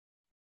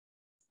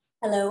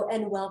Hello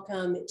and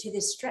welcome to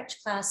this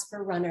stretch class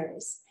for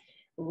runners.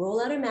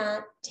 Roll out a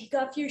mat, take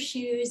off your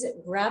shoes,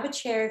 grab a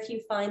chair if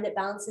you find that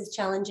balance is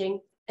challenging,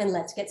 and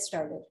let's get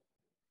started.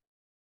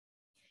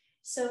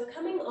 So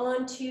coming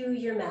onto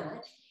your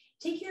mat,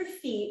 take your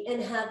feet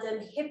and have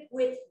them hip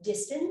width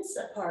distance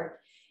apart.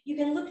 You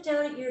can look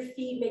down at your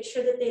feet, make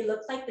sure that they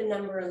look like the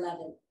number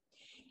 11.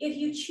 If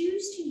you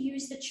choose to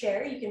use the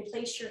chair, you can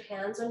place your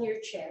hands on your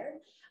chair.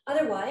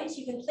 Otherwise,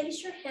 you can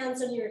place your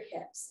hands on your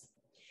hips.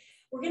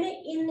 We're going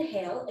to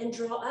inhale and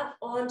draw up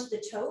onto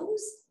the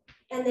toes,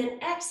 and then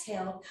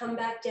exhale, come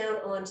back down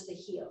onto the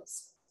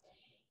heels.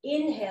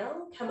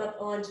 Inhale, come up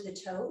onto the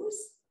toes.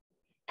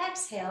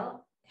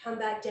 Exhale, come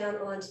back down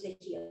onto the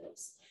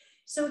heels.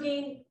 So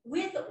again,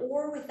 with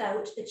or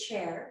without the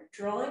chair,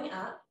 drawing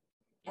up,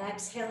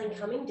 exhaling,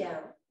 coming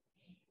down,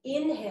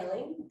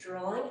 inhaling,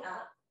 drawing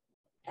up,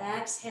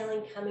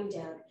 exhaling, coming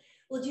down.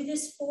 We'll do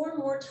this 4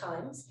 more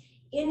times.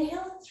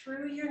 Inhale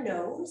through your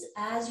nose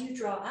as you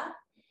draw up.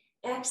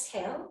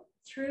 Exhale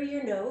through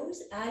your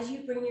nose as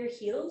you bring your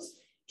heels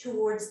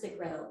towards the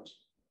ground.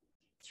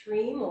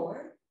 3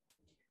 more.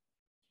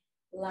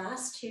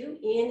 Last 2,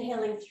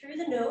 inhaling through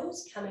the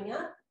nose, coming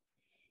up.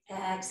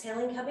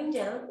 Exhaling, coming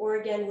down,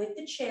 or again with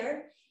the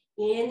chair,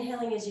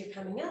 inhaling as you're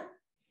coming up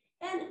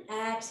and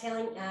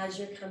exhaling as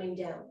you're coming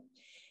down.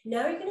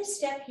 Now you're going to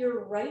step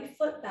your right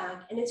foot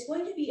back, and it's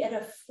going to be at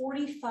a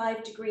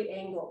 45-degree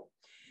angle.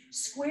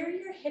 Square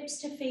your hips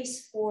to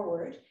face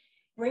forward.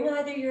 Bring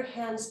either your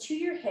hands to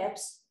your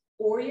hips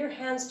or your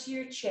hands to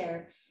your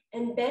chair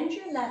and bend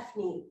your left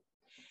knee.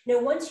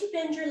 Now, once you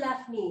bend your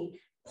left knee,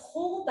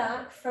 pull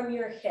back from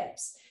your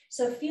hips.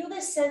 So feel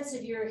this sense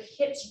of your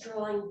hips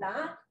drawing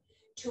back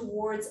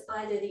towards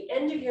either the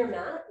end of your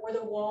mat or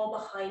the wall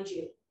behind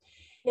you.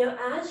 Now,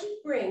 as you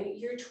bring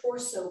your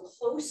torso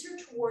closer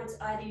towards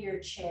either your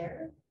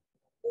chair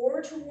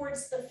or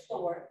towards the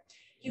floor,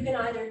 you can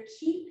either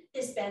keep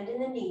this bend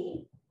in the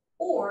knee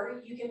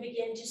or you can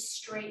begin to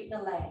straighten the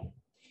leg.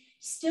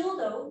 Still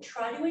though,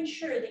 try to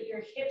ensure that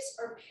your hips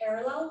are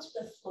parallel to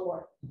the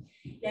floor.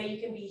 Now you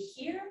can be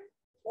here,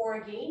 or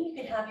again, you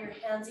can have your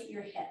hands at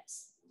your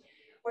hips.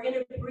 We're going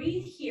to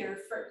breathe here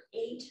for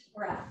 8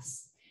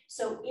 breaths.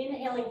 So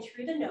inhaling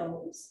through the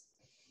nose,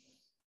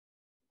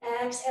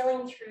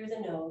 exhaling through the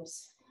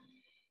nose.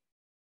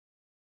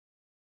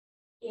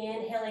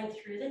 Inhaling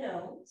through the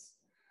nose,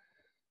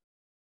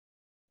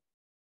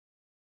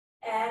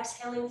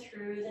 exhaling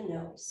through the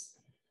nose.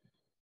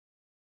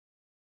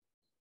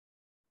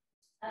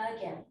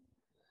 Again.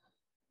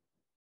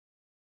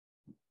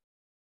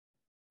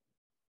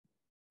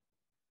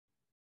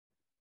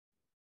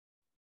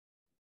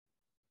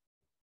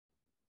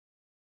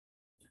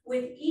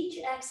 With each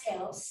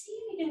exhale, see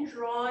if you can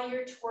draw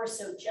your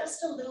torso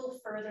just a little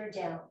further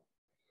down.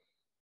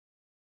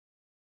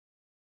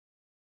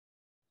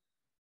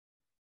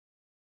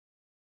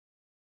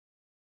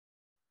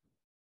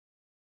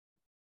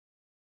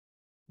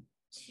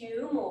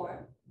 Two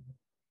more.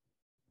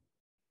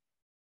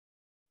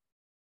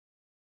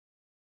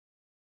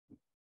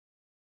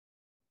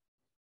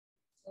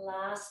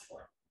 Last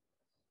one.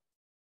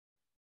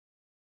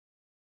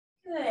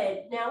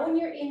 Good. Now on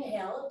your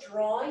inhale,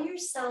 draw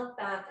yourself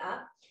back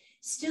up.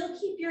 Still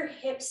keep your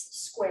hips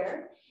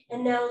square.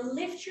 And now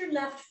lift your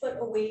left foot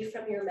away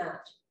from your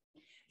mat.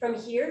 From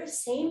here,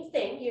 same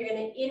thing. You're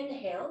going to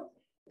inhale,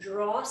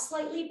 draw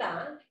slightly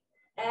back.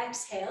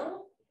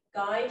 Exhale,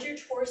 guide your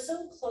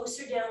torso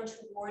closer down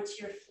towards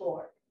your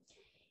floor.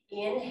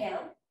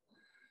 Inhale.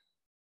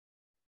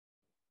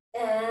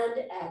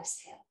 And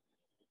exhale.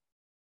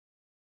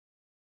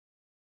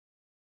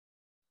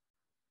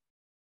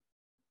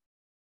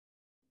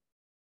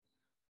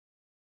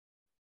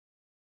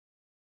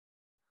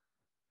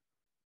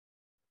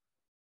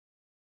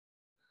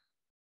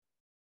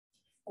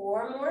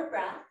 Four more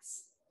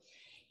breaths.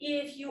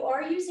 If you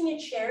are using a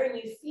chair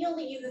and you feel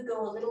that you could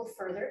go a little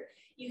further,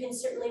 you can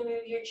certainly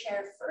move your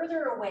chair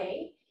further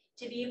away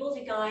to be able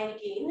to guide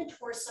again the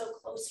torso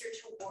closer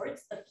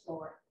towards the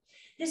floor.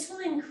 This will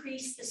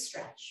increase the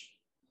stretch.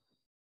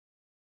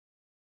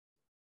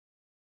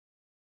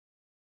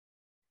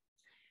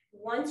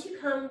 Once you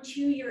come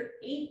to your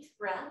 8th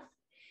breath,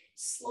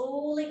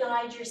 slowly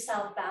guide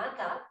yourself back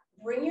up,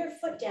 bring your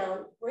foot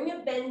down, bring a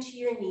bend to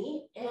your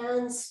knee,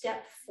 and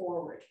step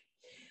forward.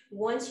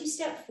 Once you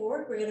step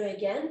forward, we're going to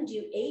again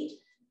do 8,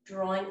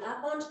 drawing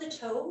up onto the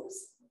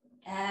toes,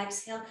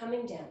 exhale,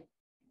 coming down.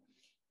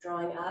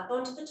 Drawing up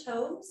onto the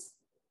toes,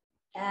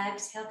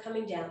 exhale,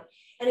 coming down.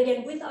 And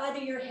again, with either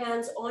your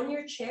hands on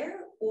your chair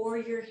or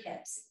your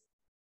hips.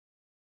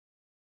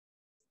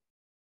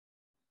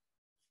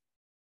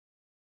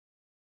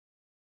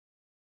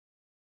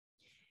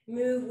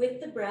 Move with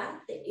the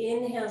breath. The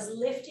inhale's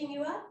lifting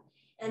you up,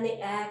 and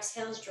the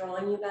exhale's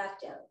drawing you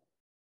back down.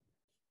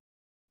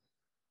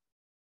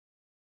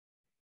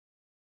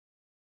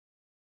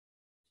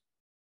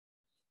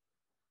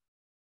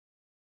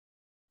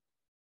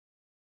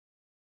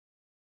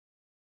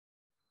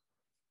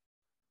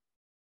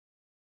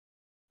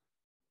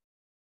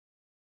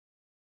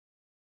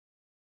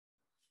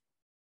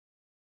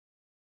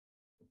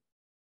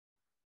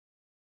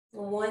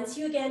 Once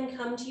you again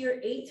come to your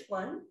 8th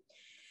one,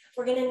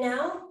 we're going to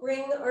now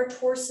bring our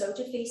torso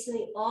to face in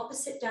the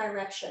opposite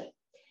direction.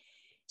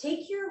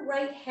 Take your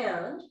right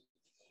hand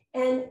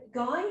and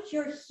guide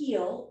your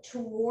heel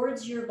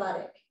towards your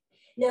buttock.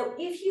 Now,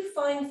 if you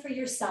find for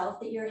yourself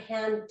that your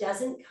hand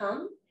doesn't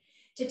come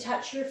to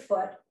touch your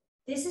foot,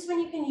 this is when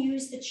you can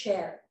use the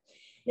chair.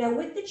 Now,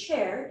 with the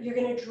chair, you're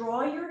going to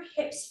draw your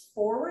hips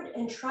forward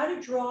and try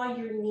to draw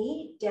your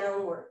knee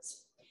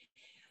downwards.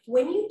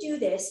 When you do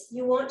this,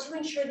 you want to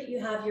ensure that you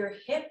have your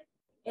hip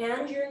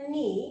and your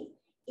knee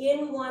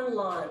in one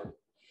line.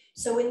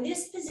 So in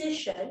this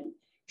position,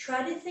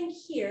 try to think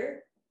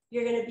here,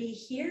 you're going to be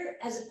here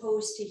as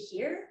opposed to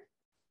here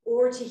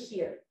or to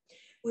here.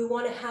 We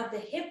want to have the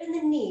hip and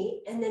the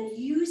knee, and then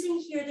using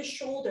here the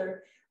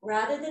shoulder,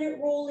 rather than it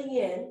rolling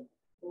in,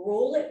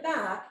 roll it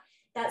back.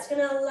 That's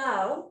going to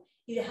allow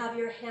you to have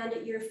your hand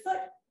at your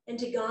foot and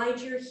to guide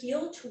your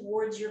heel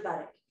towards your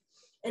buttock.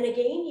 And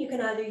again, you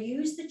can either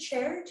use the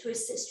chair to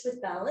assist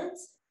with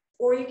balance,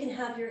 or you can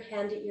have your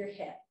hand at your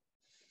hip.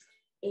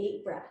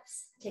 8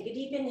 breaths. Take a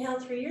deep inhale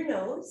through your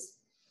nose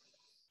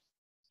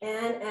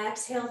and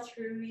exhale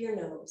through your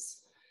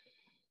nose.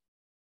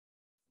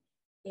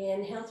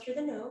 Inhale through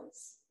the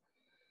nose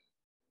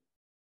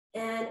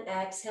and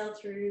exhale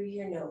through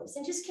your nose.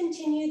 And just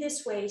continue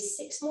this way,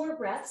 6 more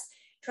breaths.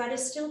 Try to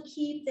still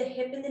keep the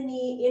hip and the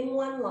knee in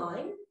one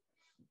line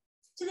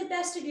to the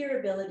best of your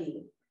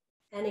ability.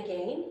 And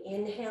again,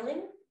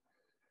 inhaling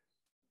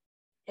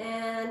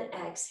and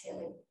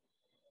exhaling.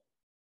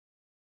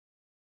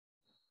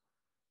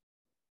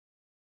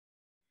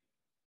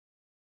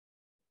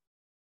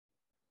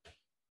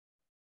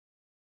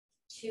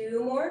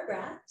 Two more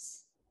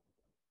breaths.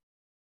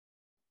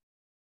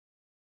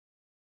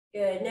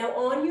 Good. Now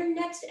on your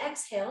next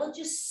exhale,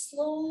 just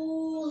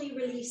slowly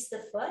release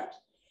the foot.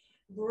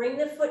 Bring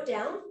the foot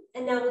down,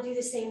 and now we'll do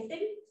the same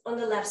thing on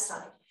the left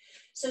side.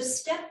 So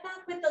step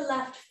back with the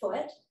left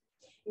foot.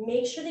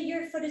 Make sure that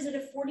your foot is at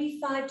a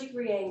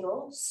 45-degree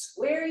angle.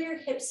 Square your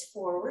hips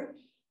forward.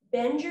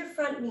 Bend your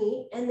front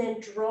knee, and then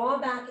draw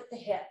back at the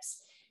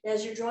hips. Now,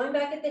 as you're drawing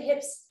back at the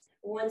hips,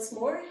 once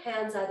more,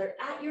 hands either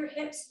at your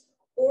hips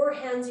or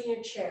hands in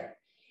your chair.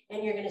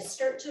 And you're going to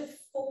start to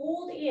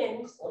fold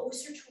in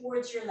closer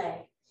towards your leg.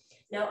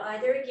 Now,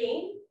 either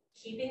again,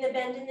 keeping the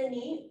bend in the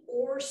knee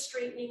or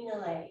straightening the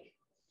leg.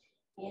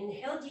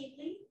 Inhale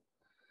deeply.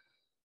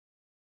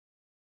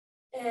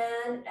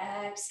 And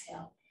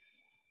exhale.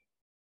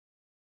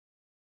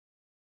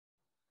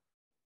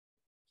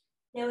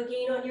 Now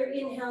again, on your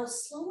inhale,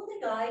 slowly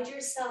guide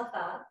yourself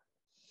up.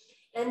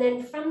 And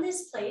then from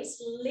this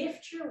place,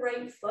 lift your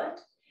right foot.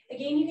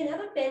 Again, you can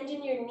have a bend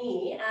in your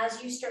knee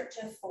as you start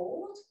to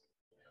fold.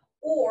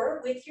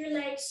 Or with your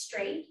legs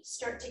straight,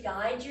 start to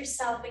guide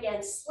yourself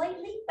again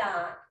slightly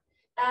back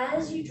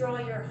as you draw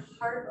your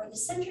heart or the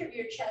center of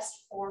your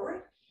chest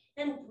forward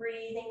and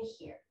breathing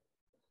here.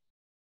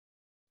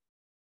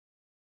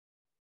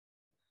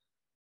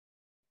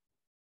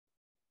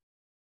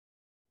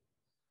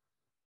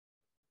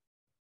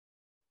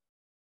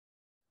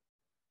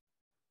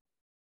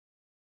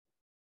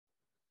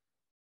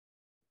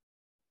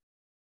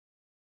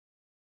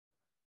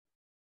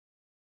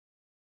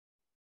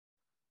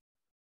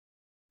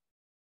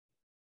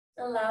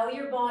 Allow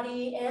your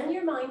body and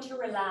your mind to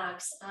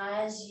relax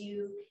as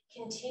you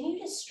continue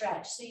to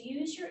stretch. So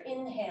use your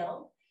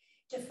inhale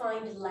to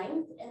find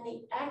length and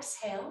the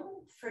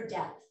exhale for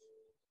depth.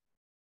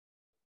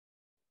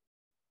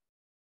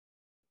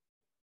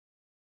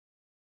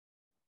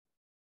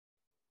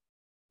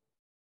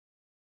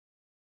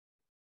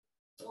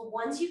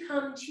 Once you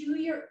come to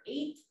your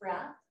 8th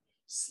breath,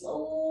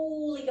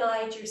 slowly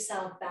guide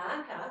yourself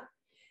back up.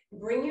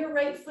 Bring your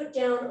right foot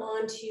down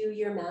onto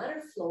your mat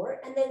or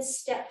floor and then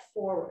step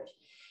forward.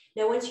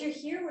 Now, once you're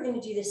here, we're going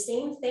to do the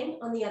same thing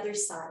on the other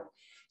side.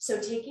 So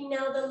taking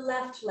now the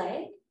left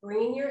leg,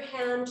 bringing your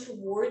hand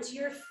towards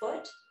your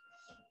foot,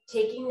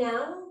 taking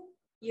now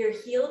your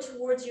heel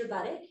towards your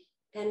buttock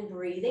and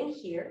breathing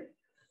here.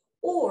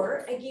 Or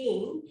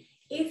again,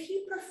 if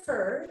you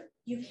prefer,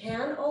 you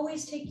can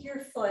always take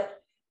your foot,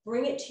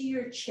 bring it to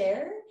your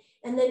chair,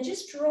 and then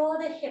just draw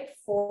the hip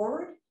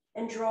forward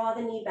and draw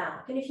the knee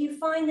back. And if you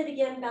find that,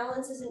 again,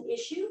 balance is an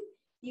issue,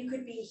 you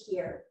could be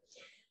here.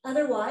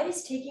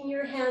 Otherwise, taking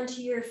your hand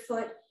to your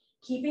foot,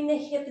 keeping the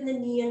hip and the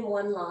knee in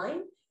one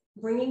line,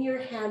 bringing your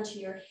hand to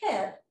your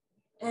hip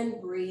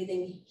and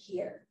breathing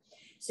here.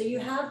 So you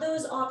have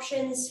those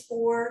options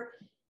for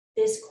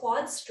this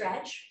quad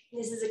stretch.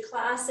 This is a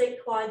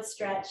classic quad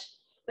stretch,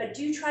 but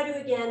do try to,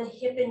 again,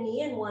 hip and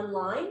knee in one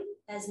line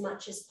as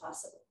much as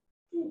possible.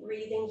 And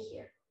breathing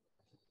here.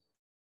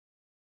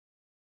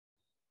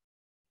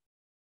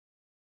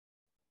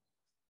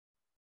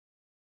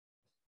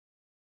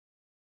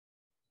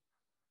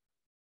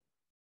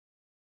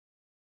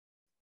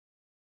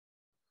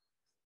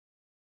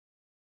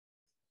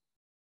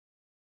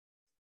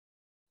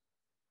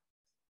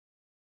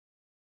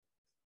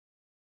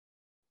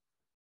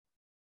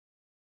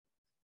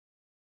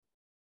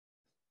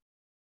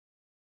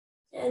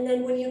 And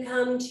then when you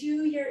come to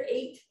your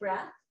 8th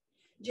breath,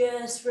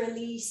 Just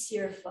release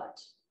your foot.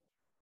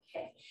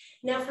 Okay,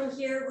 now from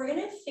here, we're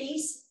gonna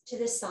face to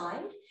the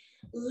side,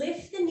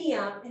 lift the knee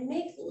up and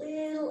make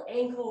little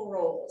ankle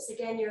rolls.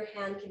 Again, your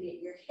hand can be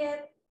at your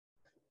hip.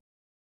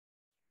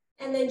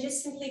 And then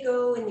just simply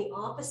go in the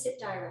opposite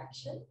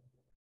direction.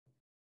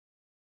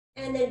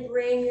 And then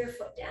bring your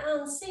foot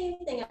down, same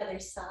thing other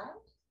side.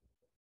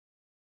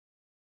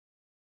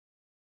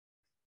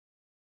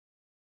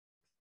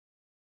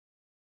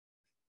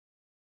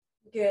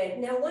 Good,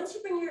 now once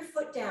you bring your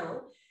foot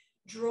down,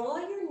 draw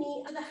your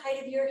knee to the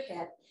height of your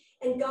hip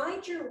and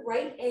guide your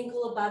right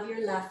ankle above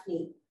your left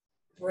knee.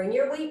 Bring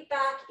your weight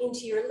back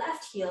into your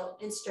left heel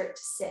and start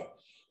to sit.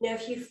 Now,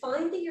 if you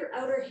find that your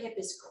outer hip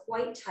is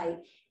quite tight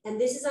and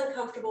this is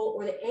uncomfortable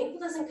or the ankle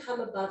doesn't come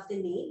above the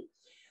knee,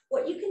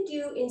 what you can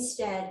do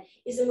instead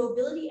is a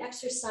mobility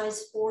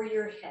exercise for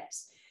your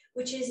hips,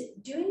 which is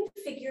doing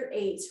figure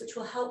eights, which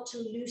will help to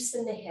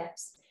loosen the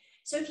hips.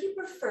 So if you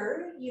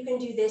prefer, you can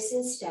do this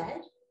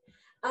instead.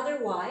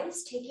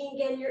 Otherwise, taking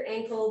again your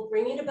ankle,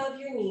 bringing it above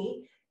your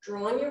knee,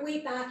 drawing your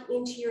weight back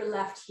into your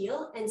left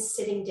heel and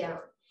sitting down.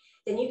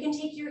 Then you can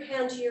take your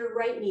hand to your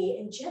right knee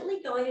and gently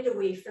guide it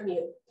away from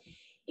you.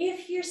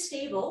 If you're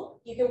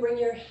stable, you can bring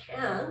your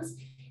hands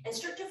and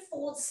start to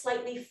fold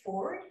slightly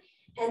forward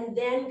and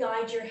then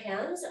guide your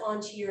hands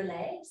onto your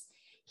legs.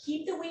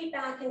 Keep the weight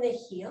back in the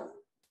heel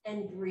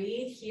and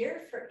breathe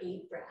here for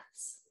 8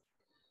 breaths.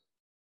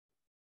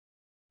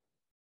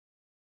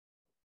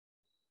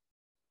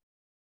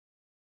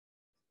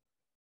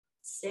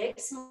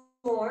 Six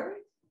more.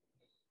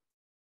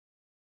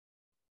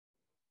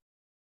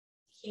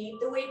 Keep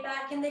the weight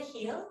back in the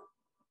heel.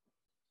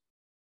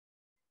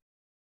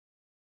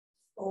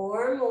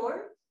 4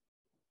 more.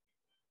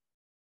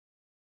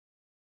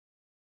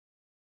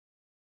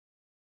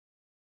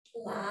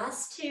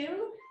 Last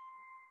 2.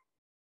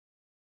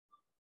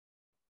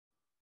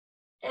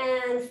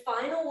 And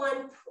final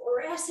one,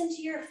 press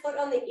into your foot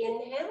on the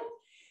inhale.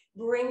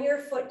 Bring your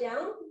foot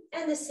down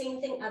and the same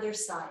thing other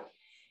side.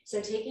 So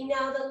taking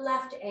now the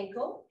left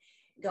ankle,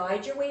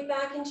 guide your weight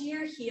back into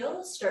your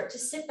heel, start to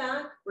sit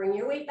back, bring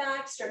your weight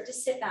back, start to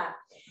sit back.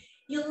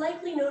 You'll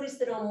likely notice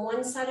that on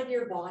one side of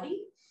your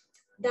body,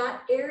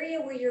 that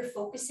area where you're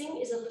focusing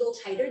is a little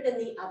tighter than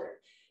the other.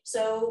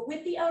 So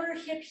with the outer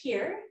hip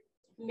here,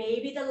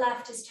 maybe the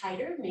left is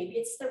tighter, maybe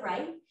it's the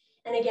right.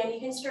 And again, you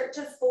can start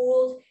to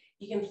fold.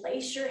 You can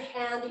place your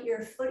hand at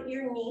your foot,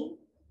 your knee,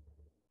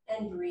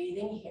 and breathe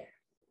in here.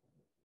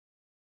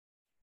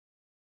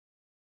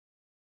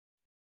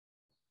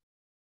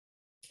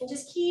 And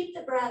just keep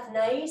the breath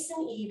nice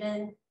and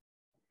even.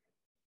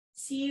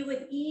 See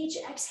with each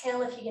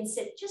exhale if you can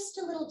sit just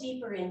a little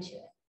deeper into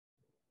it.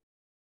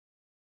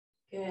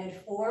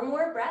 Good, 4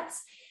 more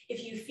breaths.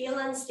 If you feel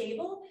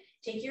unstable,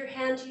 take your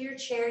hand to your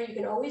chair. You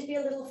can always be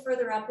a little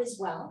further up as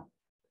well.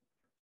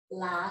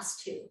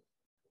 Last 2.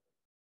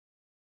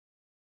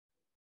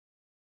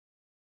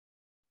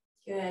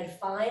 Good,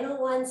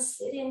 final one,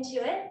 sit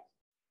into it.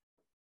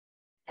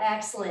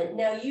 Excellent,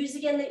 now use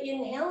again the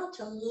inhale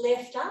to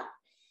lift up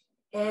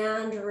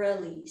and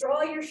release.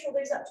 Draw your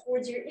shoulders up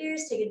towards your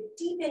ears, take a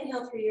deep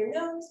inhale through your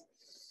nose,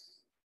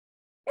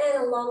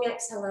 and a long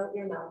exhale out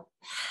your mouth.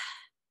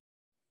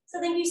 So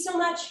thank you so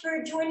much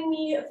for joining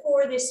me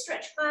for this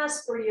stretch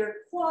class for your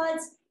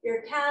quads,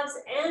 your calves,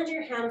 and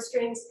your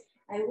hamstrings.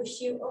 I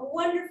wish you a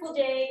wonderful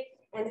day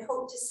and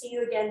hope to see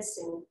you again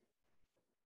soon.